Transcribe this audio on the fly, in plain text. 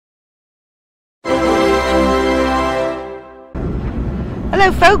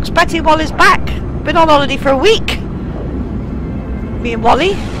Hello folks, Betty and Wally's back. Been on holiday for a week. Me and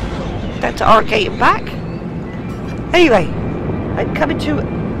Wally down to Frigate and back. Anyway, I'm coming to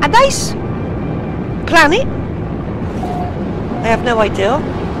a nice planet. I have no idea.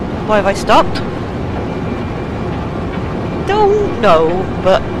 Why have I stopped? Don't know,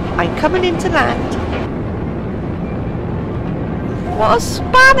 but I'm coming into land. What a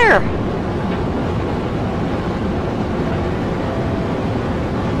spanner!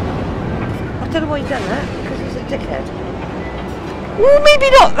 I don't know why he's done that, because he's a dickhead. Well, maybe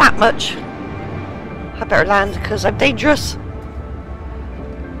not that much. I better land, because I'm dangerous.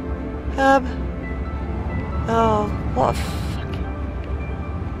 Oh, what a fucking...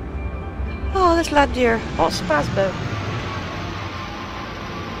 Oh, let's land here. What a spasmo.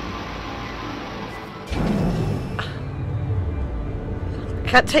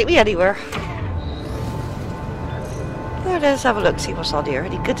 Can't take me anywhere. There it is, have a look, see what's on here.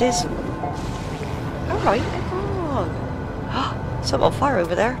 Any goodies? Alright, come on. Some on fire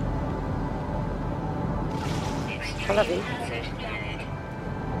over there. I love you.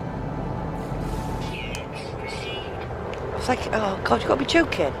 It's like, oh god, you gotta be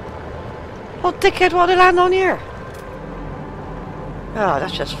joking. What dickhead want to land on here? Oh,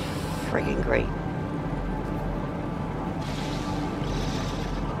 that's just friggin' great.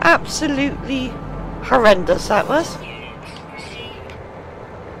 Absolutely horrendous that was.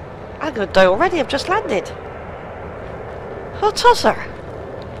 I'm gonna die already, I've just landed. Oh, tosser!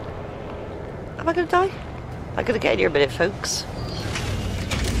 Am I gonna die? I'm gonna get in here a minute, folks.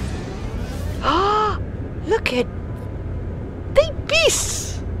 Ah! Look at... They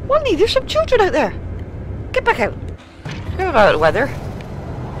beasts! Wally, there's some children out there! Get back out! You're out of the weather.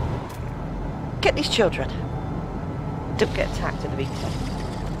 Get these children. Don't get attacked in the meantime.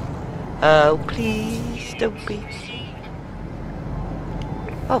 Oh, please, don't be.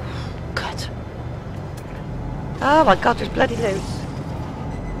 Oh, God. Oh my God, there's bloody loads.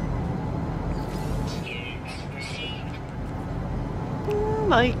 Oh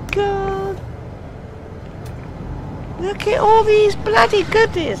my God. Look at all these bloody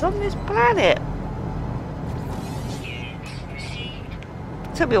goodies on this planet.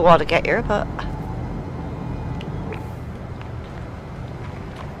 Took me a while to get here, but...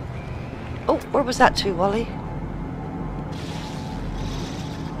 Oh, where was that to, Wally?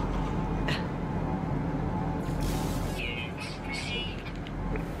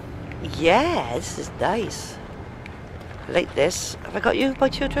 Yeah, this is nice. I like this. Have I got you, my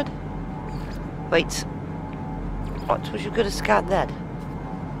children? Wait. What was you going to scan then?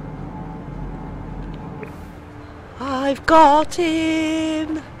 I've got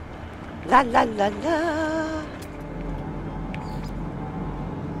him! La la la la!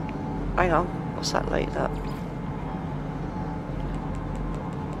 Hang on, what's that like that?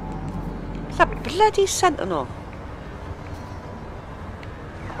 It's that bloody sentinel.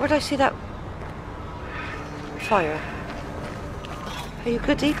 Where did I see that fire? Are you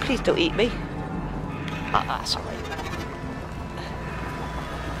goody? Please don't eat me. That's alright.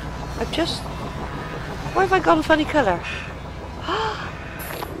 I'm just... Where have I gone a funny colour?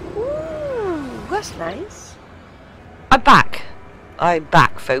 Ooh, that's nice. I'm back. I'm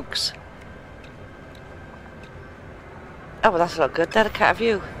back, folks. Oh, well, that's not good. Then I can't have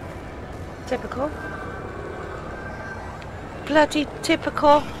you. Typical. Bloody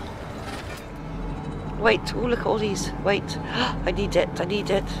typical. Wait. Oh, look at all these. Wait. I need it. I need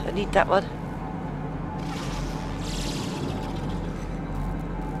it. I need that one.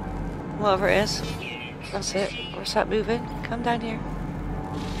 Whatever it is. That's it. Where's that moving? Come down here.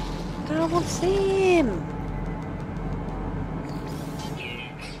 I don't want to see him.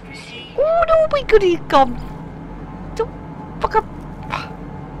 Oh no, my goodie gone. Don't fuck up.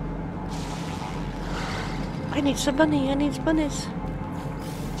 I need some money. I need some monies.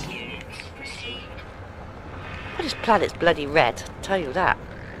 Well, this planet's bloody red. I'll tell you that.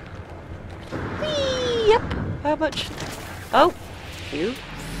 Whee, yep. How much? Oh, you.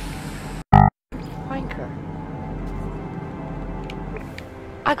 Wanker.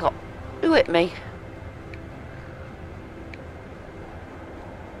 I got. Who hit me?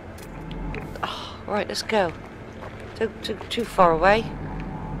 Oh, right, let's go. Too far away.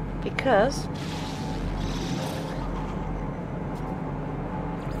 Because...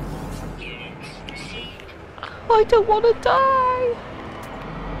 I don't want to die!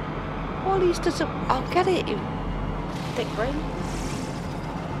 Wally's doesn't... I'll get it, you thick brain.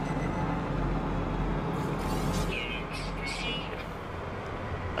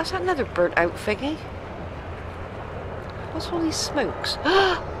 That's another burnt out thingy. What's all these smokes?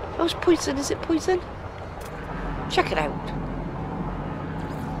 That was poison, is it poison? Check it out.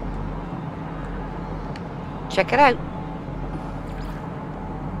 check it out.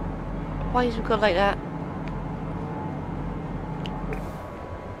 Why is it gone like that?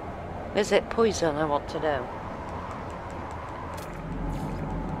 Is it poison? I want to know.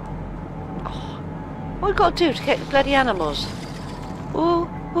 Oh, what have we got to do to get the bloody animals? Ooh,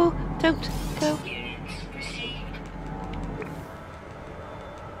 ooh, don't go.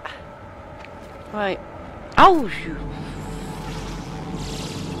 Right. Oh, you.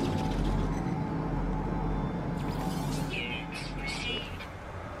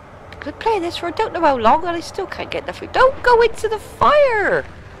 I've been playing this for I don't know how long and I still can't get the food. Don't go into the fire!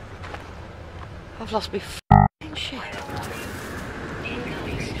 I've lost my f***ing shit.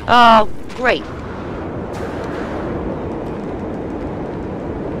 Oh, great.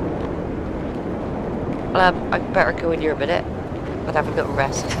 I better go in here a minute. I'll have a little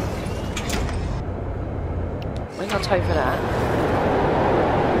rest. I ain't got time for that.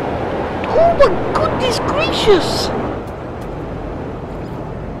 Oh my goodness gracious!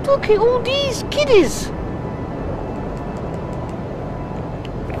 Look at all these kiddies! Do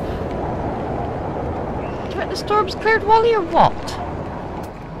you reckon the storm's cleared, Wally, or what?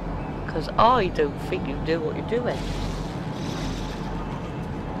 Because I don't think you know what you're doing.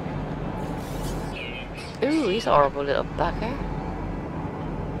 Ooh, he's a horrible little bugger.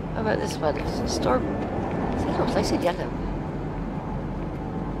 How about this one? It's a storm. It looks nice and yellow.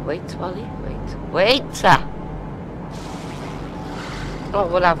 Wait, Wally, wait. Wait! Oh,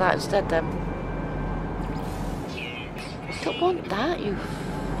 we'll have that instead then. I don't want that, you...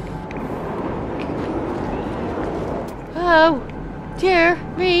 Oh, dear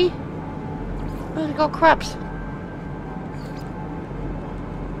me. Oh, I got crabs.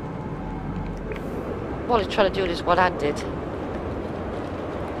 Wally's trying to do this one-handed.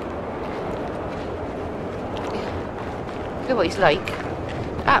 Look at what he's like.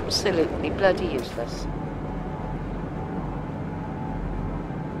 Absolutely bloody useless.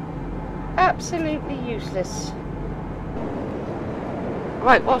 Absolutely useless.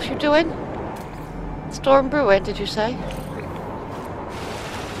 Right, what's you doing? Storm brewing, did you say?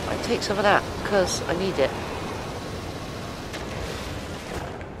 I take some of that, because I need it.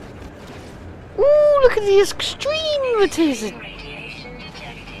 Ooh, look at the extremities!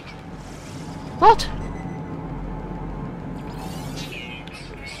 What?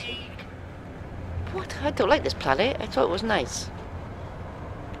 What? I don't like this planet. I thought it was nice.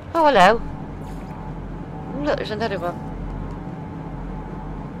 Oh, hello. Oh, look, there's another one.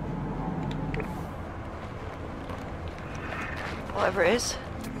 Whatever it is.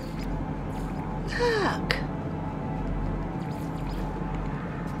 Look.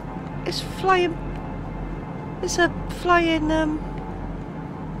 It's flying. It's a flying, I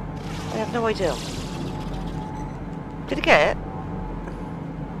have no idea. Did I get it?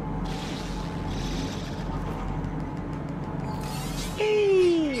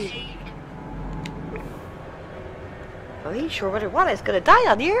 I ain't sure whether one is going to die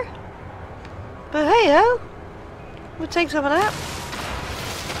on here. But hey ho, we'll take some of that.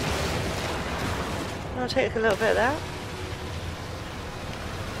 I'll take a little bit of that.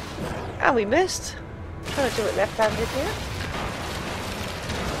 And we missed. I'm trying to do it left-handed here.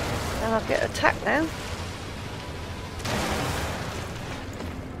 And I'll get attacked now.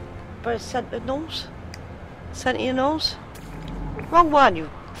 By sentinels. Sentinels. Wrong one, you.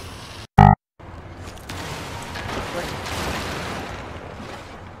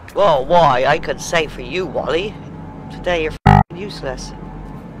 Well, why? I could say for you, Wally. Today you're f***ing useless.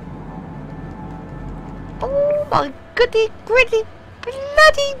 Oh my goody gritty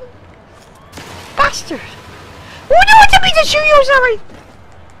bloody bastard! Oh no, I didn't mean to shoot you, sorry!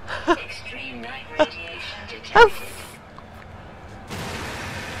 Extreme night radiation detected. Oh.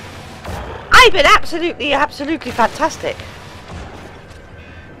 I've been absolutely fantastic.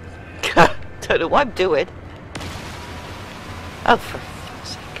 Don't know what I'm doing. Oh, for fuck's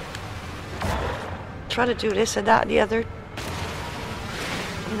sake. Trying to do this and that and the other.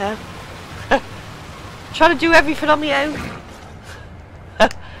 You know. Trying to do everything on my own.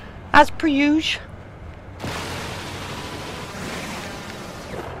 As per usual.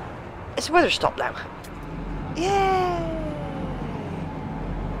 It's the weather stop now. Yay!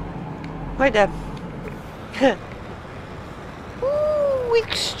 Right then. Ooh,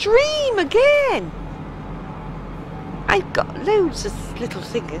 extreme again! I've got loads of little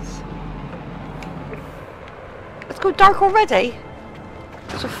thingers. Let's go dark already.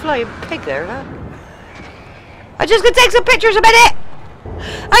 There's a flying pig there, huh? I'm just gonna take some pictures a minute!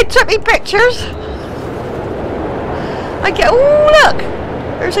 I took me pictures! I get, oh look!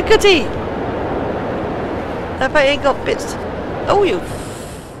 There's a goodie! I bet I ain't got bits. Oh, you.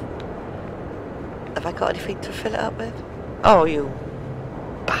 A Have I got anything to fill it up with? Oh, you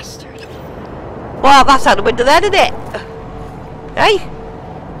bastard. Well, that's out the window then, isn't it? Hey?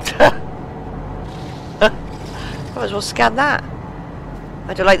 Might as well scan that.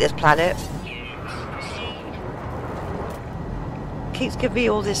 I don't like this planet. Keeps giving me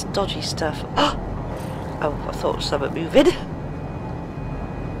all this dodgy stuff. Oh, I thought it was something moving.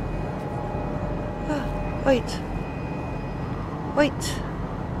 Oh, wait. Wait.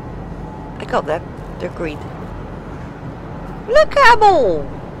 I got them. They're green. Look at them all!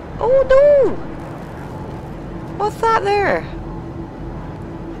 Oh no! What's that there?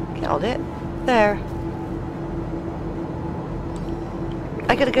 Get on it. There.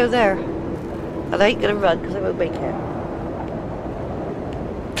 I gotta go there. And I ain't gonna run because I won't make it.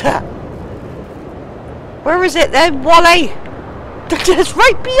 Where is it then, Wally? It's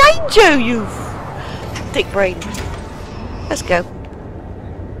right behind you, you dick brain. Let's go.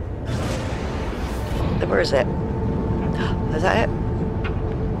 Then where is it? Is that it?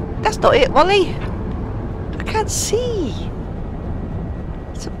 That's not it, Wally. I can't see.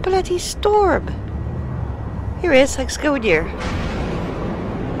 It's a bloody storm. Here it is. Let's go in here.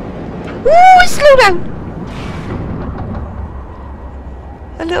 Ooh, slow down.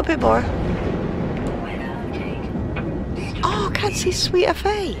 A little bit more. Oh, I can't see Sweet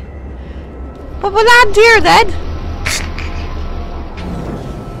FA. But we'll land here then.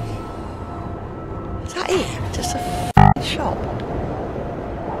 Is that it? Just a f***ing shop.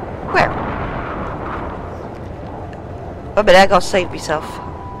 Where? A minute, I gotta save myself.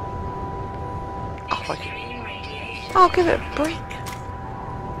 Oh, I'll give it a break.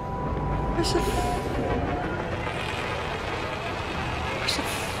 Where's the...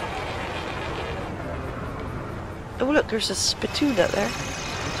 Oh look, there's a spittoon up there.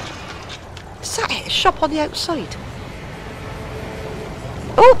 Is that it? A shop on the outside?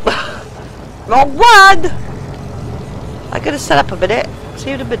 Oh! Wrong one! I'm gonna set up a minute. See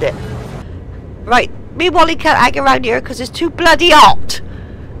you in a minute. Right, me and Wally can't hang around here because it's too bloody hot!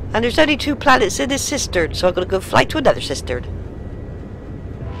 And there's only 2 planets in this cistern, so I'm gonna go fly to another cistern.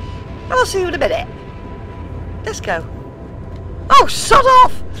 I'll see you in a minute. Let's go. Oh, sod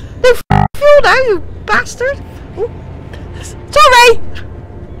off! No fuel now, you bastard! Ooh. Sorry!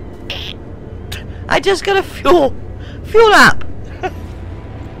 I just gotta fuel up.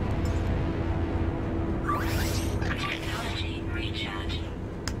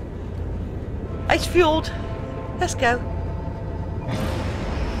 It's fueled. Let's go.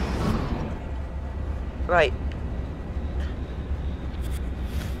 Right.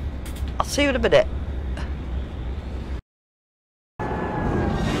 I'll see you in a minute.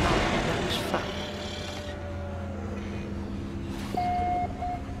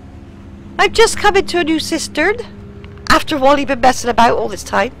 I've just come into a new cistern after Wally been messing about all this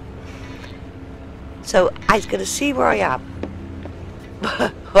time. So I was gonna see where I am.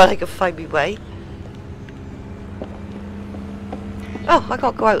 Well, I can find my way. Oh, I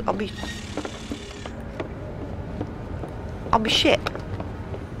gotta go out on my ship.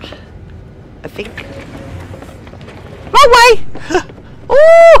 I think. Wrong way!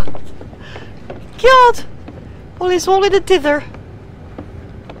 Oh! God! Well, it's all in a dither.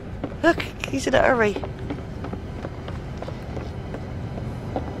 Look, he's in a hurry.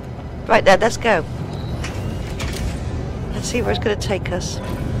 Right then, let's go. Let's see where it's going to take us.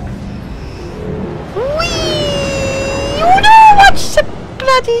 Whee! Oh no, what's the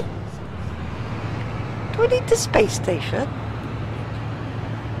bloody... Do I need the space station?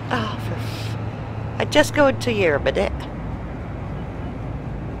 Oh, I just go into here a minute.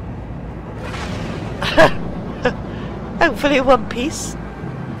 Hopefully in one piece.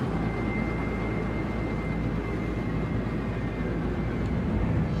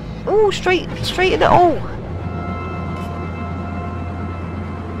 Oh, straight in it all.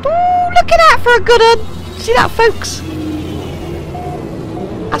 Oh, look at that for a good one. See that, folks?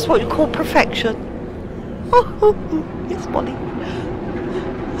 That's what you call perfection. Oh, yes, Wally.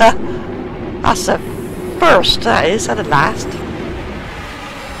 That's the first, that is, and the last.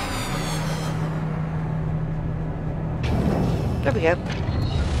 There we go.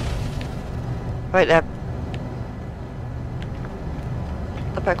 Right then.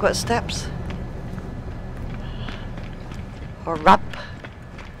 Up back what steps? Or ramp?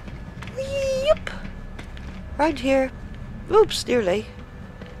 Yep. Round here. Oops, nearly.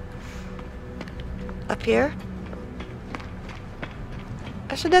 Up here.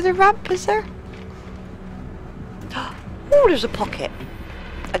 There's another ramp, is there? Oh, there's a pocket.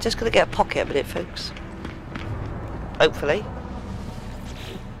 I'm just gonna get a pocket a minute, folks. Hopefully.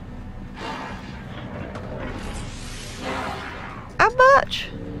 How much?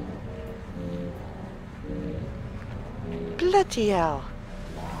 Bloody hell.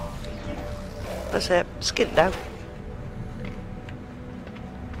 That's it. Skid now.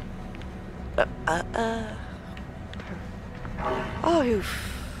 Oh, you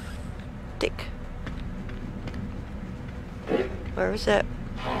dick. Where is it?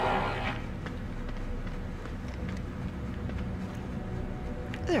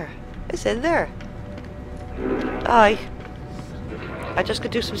 There. It's in there. Aye. I just could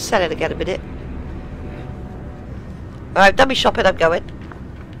do some selling again a minute. Alright, done me shopping, I'm going.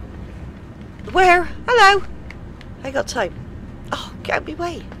 Where? Hello! I ain't got time. Oh, get out of my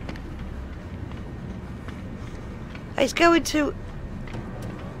way. He's going to...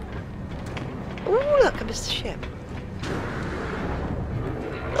 Oh, look, I missed the ship.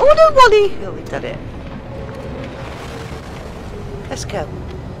 Oh no, Wally! Oh, we've done it. Let's go.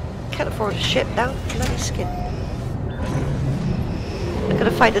 Can't afford a ship now. Bloody skin. I'm gonna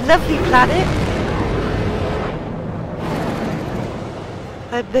find a lovely planet.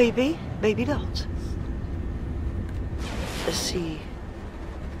 And maybe, maybe not. Let's see.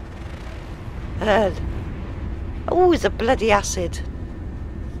 And oh, it's a bloody acid.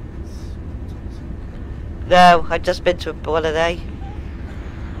 No, I've just been to one of they.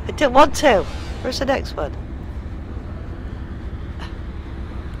 I didn't want to. Where's the next one?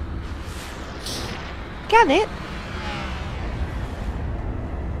 Can it?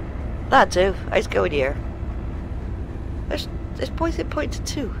 That'll do. I was going here. There's points at point to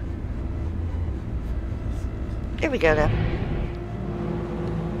 2. Here we go now.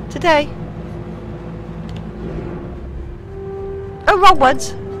 Today. Oh, wrong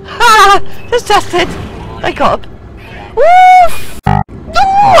ones. Ha! Just tested. I got them. Woof!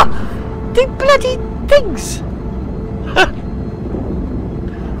 Oh! The bloody things.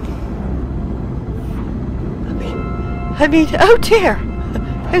 I mean, oh dear.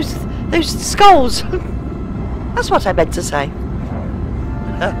 Those skulls. That's what I meant to say.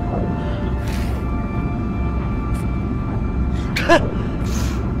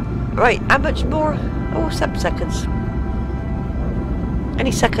 Right, how much more? Oh, 7 seconds.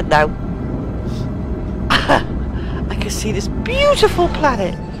 Any second now. I can see this beautiful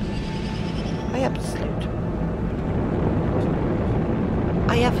planet. I absolute.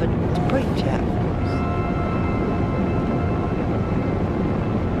 I haven't breathed yet.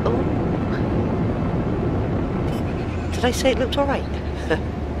 Oh. Did I say it looked alright?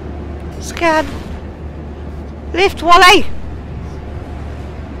 Scan. Lift, Wally!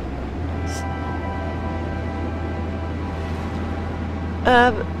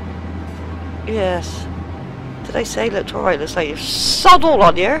 Yes. Did I say it looked alright? Looks like you've sod all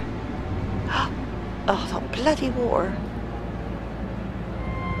on here. Oh, that bloody water.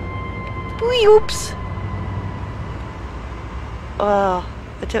 Oops. Oh,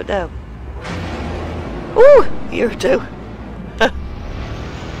 I don't know. Ooh, you do.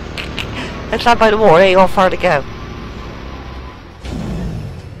 Let's land by the water, ain't all far to go.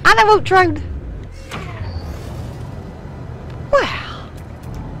 And I won't drown. Well,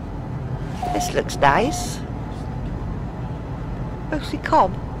 this looks nice. Mostly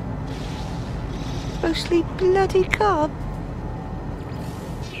calm. Mostly bloody calm.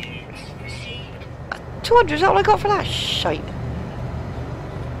 200 is all I got for that shite.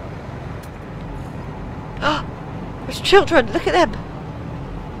 Oh, there's children, look at them.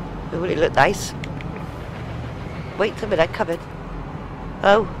 Oh, will it look nice? Wait a minute, I'm coming.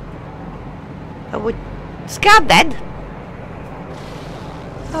 Oh. I would scan then.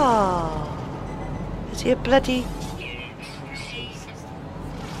 Oh. Is he a bloody...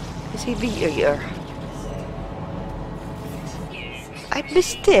 Is he meat eater? I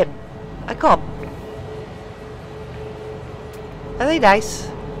missed him. I got him. Are they nice?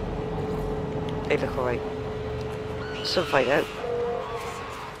 They look alright. So find out.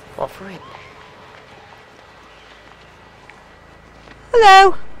 What for him?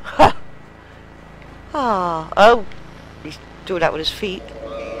 Hello! Ah, oh, he's doing that with his feet.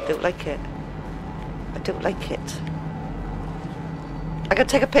 Don't like it. I don't like it. I gotta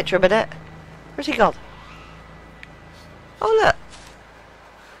take a picture a minute. Where's he gone? Oh look!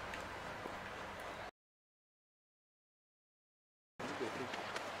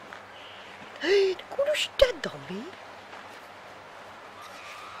 Hey, they're gonna stand on me.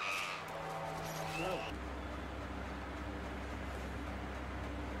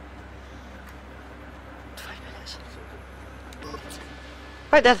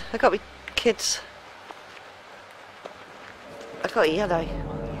 Right then, I got me kids. I got a yellow.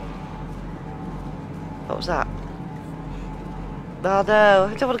 What was that? Oh no,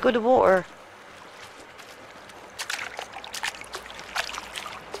 I don't want to go in the water.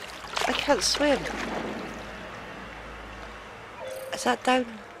 I can't swim. Is that down?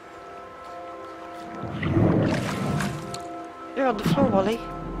 You're on the floor, Wally.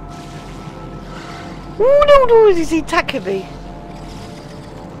 Oh no, no, is he attacking me?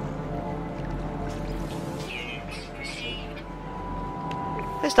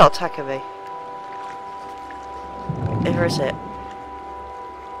 It's not attacking me. Where is it?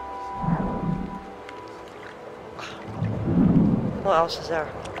 What else is there?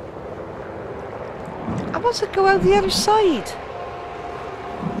 I want to go out the other side.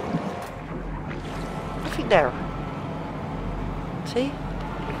 Nothing there. See?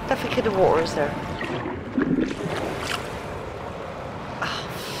 Nothing in the water, is there? Oh,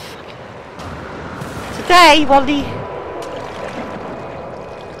 fuck. Today, Wally!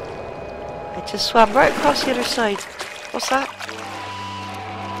 I just swam right across the other side. What's that?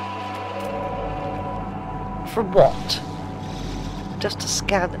 For what? Just to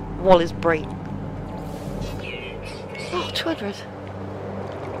scan Wally's brain. Oh, 200.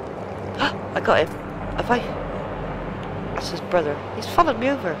 I got him. Have I? That's his brother. He's followed me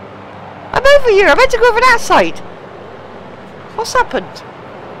over. I'm over here. I meant to go over that side. What's happened?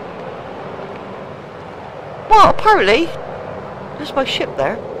 Well, apparently, there's my ship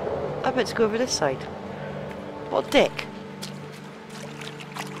there. I meant to go over this side. What a dick.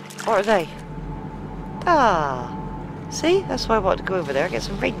 What are they? Ah. See? That's why I wanted to go over there. Get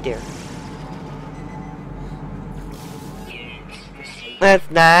some reindeer.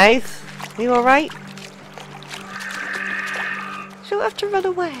 That's nice. You alright? You don't have to run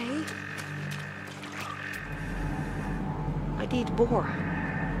away. I need more.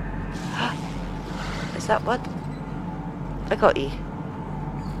 Is that one? I got E.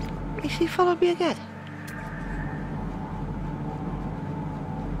 Is he followed me again?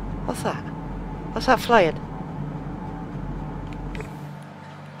 What's that? What's that flying?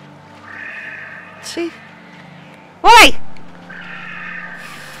 See? Why?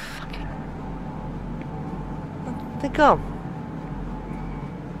 They gone.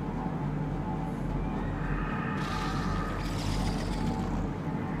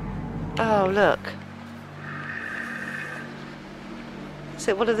 Oh, look. Is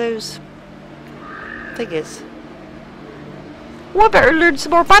it one of those thingies? Well, I better learn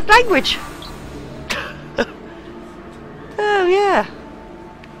some more bad language. Oh, yeah.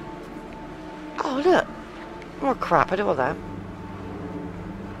 Oh, look. More crap. I don't want that.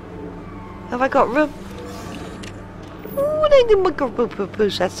 Have I got room? Ooh, they need my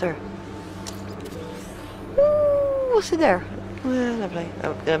processor. Ooh, what's in there? Well, lovely.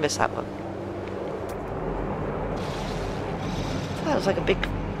 Oh, I'm gonna miss that one. That was like a big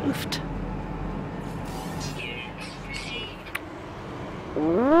ooft.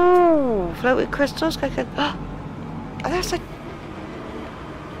 Ooh, floating crystals. Oh, that's like.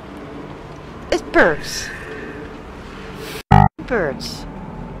 It's birds. Birds.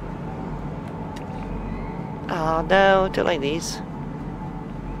 Oh no, don't like these.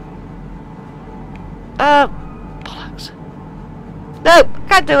 Bollocks. No,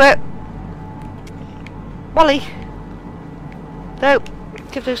 can't do it. Wally. No,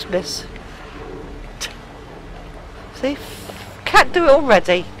 give those a miss. See? Can't do it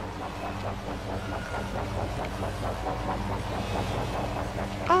already.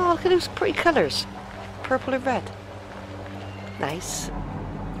 Oh, look at those pretty colours. Purple and red. Nice.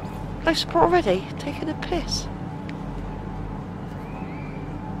 Life support already? Taking a piss.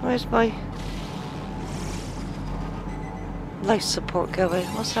 Where's my life support going?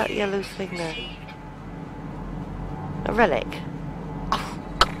 What's that yellow thing there? A relic? Oh,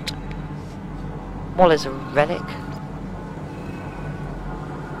 God. Wally's a relic.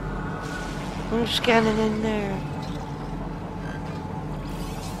 I'm scanning in there.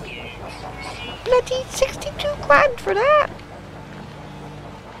 Bloody 62 grand for that!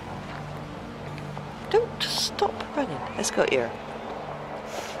 Don't stop running. Let's go here.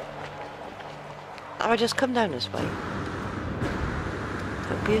 Oh, I just come down this way.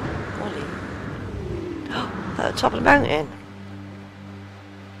 Don't be a Wally. Oh, at the top of the mountain.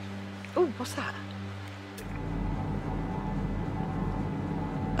 Oh, what's that?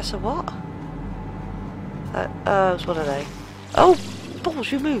 That's a what? It's one of they. Oh,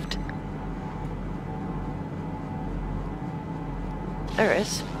 balls, you moved. There it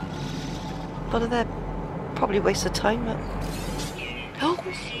is. One of them. Probably waste of time, but... Oh,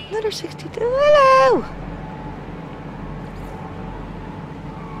 another 62. Hello!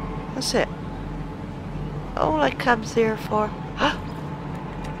 That's it. All I comes here for...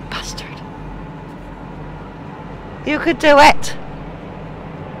 Bastard. You could do it!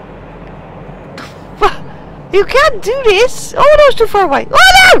 You can't do this! Oh, no, it's too far away. Oh,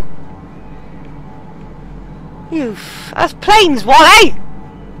 no! That's planes, Wally!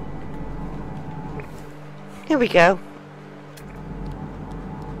 Here we go.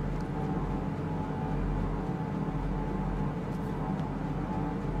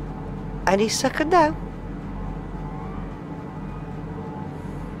 Any second now.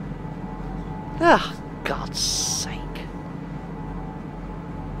 Oh, God's sake.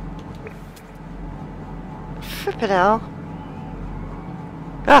 Flippin' hell.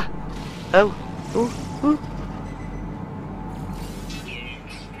 Ah! Oh. Ooh. Ooh.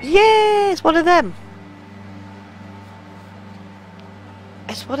 Yeah, it's one of them.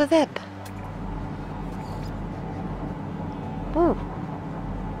 It's one of them. Ooh.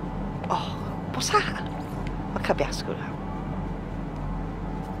 Oh, what's that? I can't be asked to go now.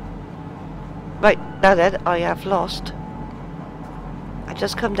 Right, now then, I have lost. I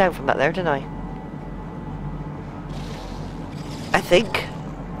just come down from up there, didn't I? I think.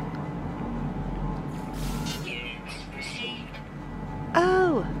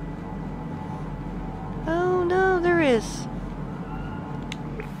 Oh. Oh no, there is.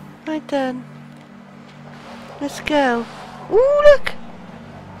 Right then. Let's go. Ooh, look!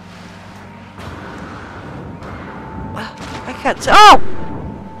 I can't see. Oh!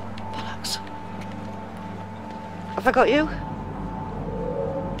 Bollocks. Have I got you?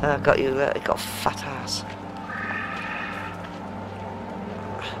 I got you. You got a fat ass.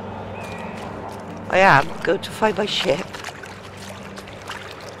 I am going to find my ship.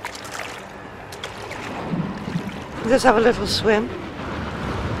 Let's have a little swim.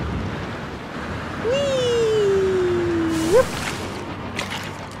 Whee! Whoop.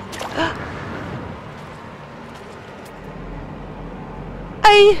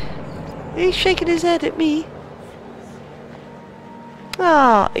 Hey! He's shaking his head at me.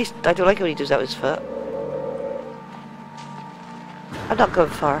 Ah, I don't like it when he does that with his foot. I'm not going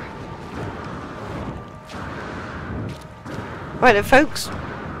far. Right then, folks.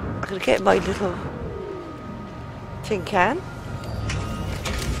 I'm going to get my little tin can.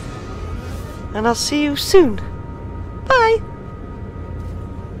 And I'll see you soon. Bye!